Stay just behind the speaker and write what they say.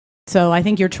So I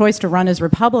think your choice to run as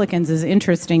Republicans is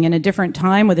interesting. In a different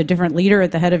time with a different leader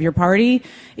at the head of your party,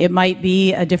 it might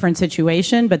be a different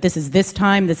situation, but this is this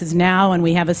time, this is now, and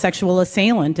we have a sexual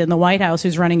assailant in the White House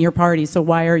who's running your party. So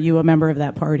why are you a member of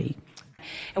that party?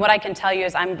 And what I can tell you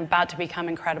is I'm about to become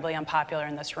incredibly unpopular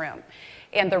in this room.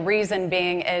 And the reason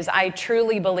being is I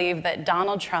truly believe that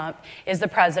Donald Trump is the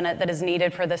president that is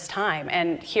needed for this time.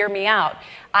 And hear me out.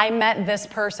 I met this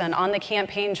person on the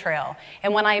campaign trail,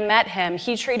 and when I met him,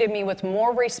 he treated me with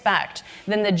more respect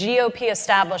than the GOP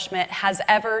establishment has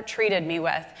ever treated me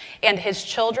with. And his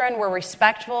children were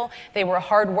respectful, they were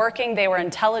hardworking, they were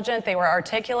intelligent, they were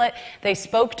articulate, they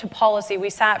spoke to policy. We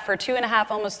sat for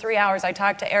 2.5, almost 3 hours. I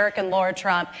talked to Eric and Laura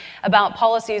Trump about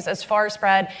policies as far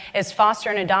spread as foster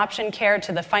and adoption care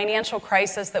to the financial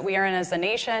crisis that we are in as a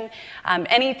nation,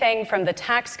 anything from the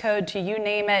tax code to you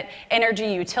name it, energy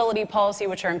utility policy,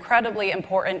 which are incredibly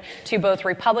important to both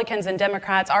Republicans and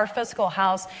Democrats. Our fiscal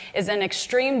house is in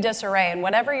extreme disarray, and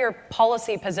whatever your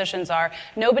policy positions are,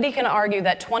 nobody can argue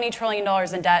that $20 trillion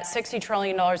in debt, $60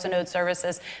 trillion in owed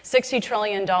services, $60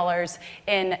 trillion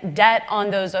in debt on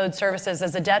those owed services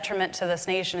is a detriment to this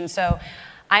nation. And so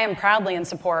I am proudly in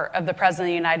support of the President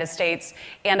of the United States,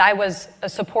 and I was a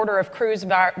supporter of Cruz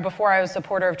before I was a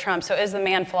supporter of Trump. So is the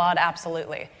man flawed?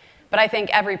 Absolutely. But I think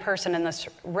every person in this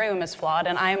room is flawed,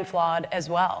 and I am flawed as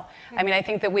well. I mean, I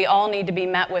think that we all need to be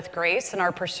met with grace in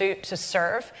our pursuit to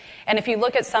serve. And if you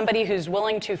look at somebody who's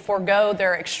willing to forego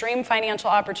their extreme financial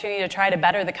opportunity to try to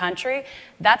better the country,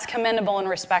 that's commendable and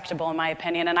respectable in my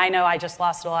opinion. And I know I just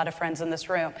lost a lot of friends in this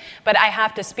room. But I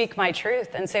have to speak my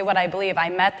truth and say what I believe. I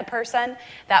met the person.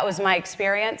 That was my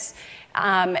experience.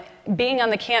 Being on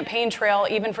the campaign trail,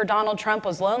 even for Donald Trump,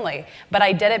 was lonely, but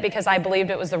I did it because I believed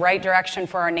it was the right direction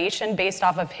for our nation based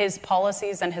off of his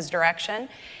policies and his direction.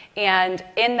 And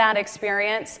in that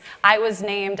experience, I was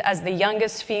named as the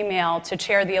youngest female to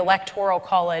chair the Electoral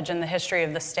College in the history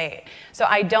of the state. So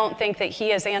I don't think that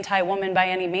he is anti-woman by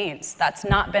any means. That's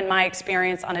not been my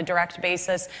experience on a direct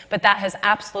basis, but that has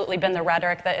absolutely been the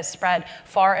rhetoric that is spread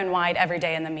far and wide every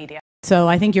day in the media. So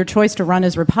I think your choice to run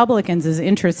as Republicans is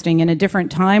interesting. In a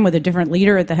different time with a different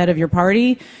leader at the head of your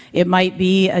party, it might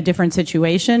be a different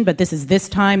situation, but this is this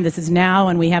time, this is now,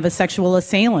 and we have a sexual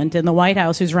assailant in the White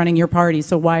House who's running your party.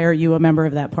 So why are you a member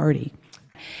of that party?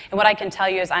 And what I can tell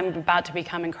you is I'm about to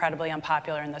become incredibly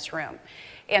unpopular in this room.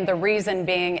 And the reason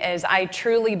being is I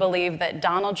truly believe that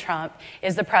Donald Trump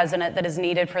is the president that is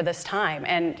needed for this time.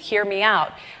 And hear me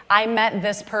out. I met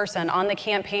this person on the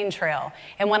campaign trail,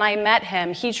 and when I met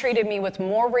him, he treated me with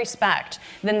more respect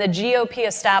than the GOP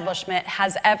establishment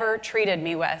has ever treated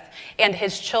me with. And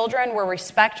his children were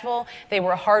respectful, they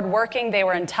were hardworking, they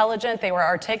were intelligent, they were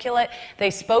articulate, they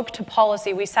spoke to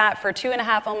policy. We sat for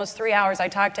 2.5, almost 3 hours. I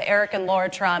talked to Eric and Laura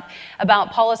Trump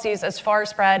about policies as far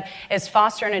spread as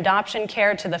foster and adoption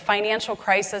care to the financial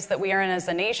crisis that we are in as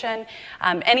a nation,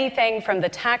 anything from the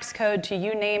tax code to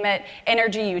you name it,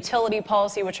 energy utility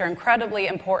policy, which are incredibly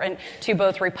important to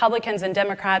both Republicans and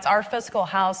Democrats. Our fiscal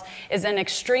house is in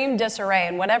extreme disarray,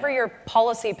 and whatever your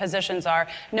policy positions are,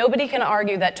 nobody can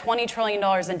argue that $20 trillion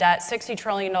in debt, $60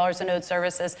 trillion in owed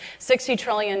services, $60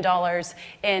 trillion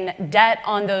in debt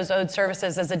on those owed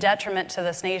services is a detriment to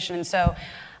this nation. And so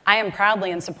I am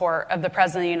proudly in support of the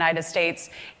President of the United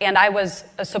States, and I was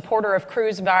a supporter of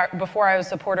Cruz before I was a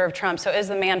supporter of Trump. So is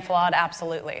the man flawed?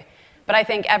 Absolutely. But I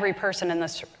think every person in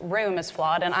this room is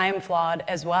flawed, and I am flawed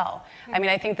as well. I mean,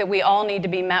 I think that we all need to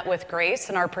be met with grace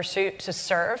in our pursuit to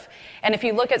serve. And if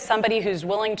you look at somebody who's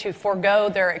willing to forego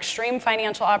their extreme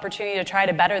financial opportunity to try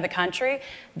to better the country,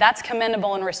 that's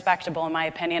commendable and respectable in my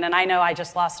opinion. And I know I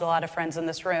just lost a lot of friends in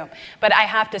this room. But I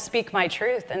have to speak my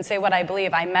truth and say what I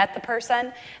believe. I met the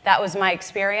person. That was my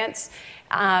experience.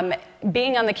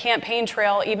 Being on the campaign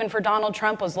trail, even for Donald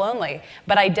Trump, was lonely,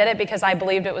 but I did it because I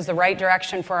believed it was the right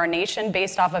direction for our nation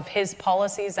based off of his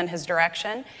policies and his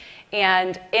direction.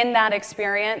 And in that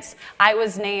experience, I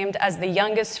was named as the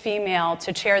youngest female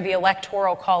to chair the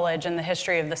Electoral College in the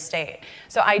history of the state.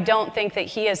 So I don't think that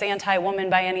he is anti-woman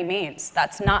by any means.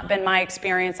 That's not been my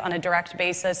experience on a direct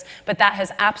basis, but that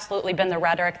has absolutely been the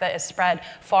rhetoric that is spread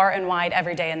far and wide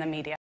every day in the media.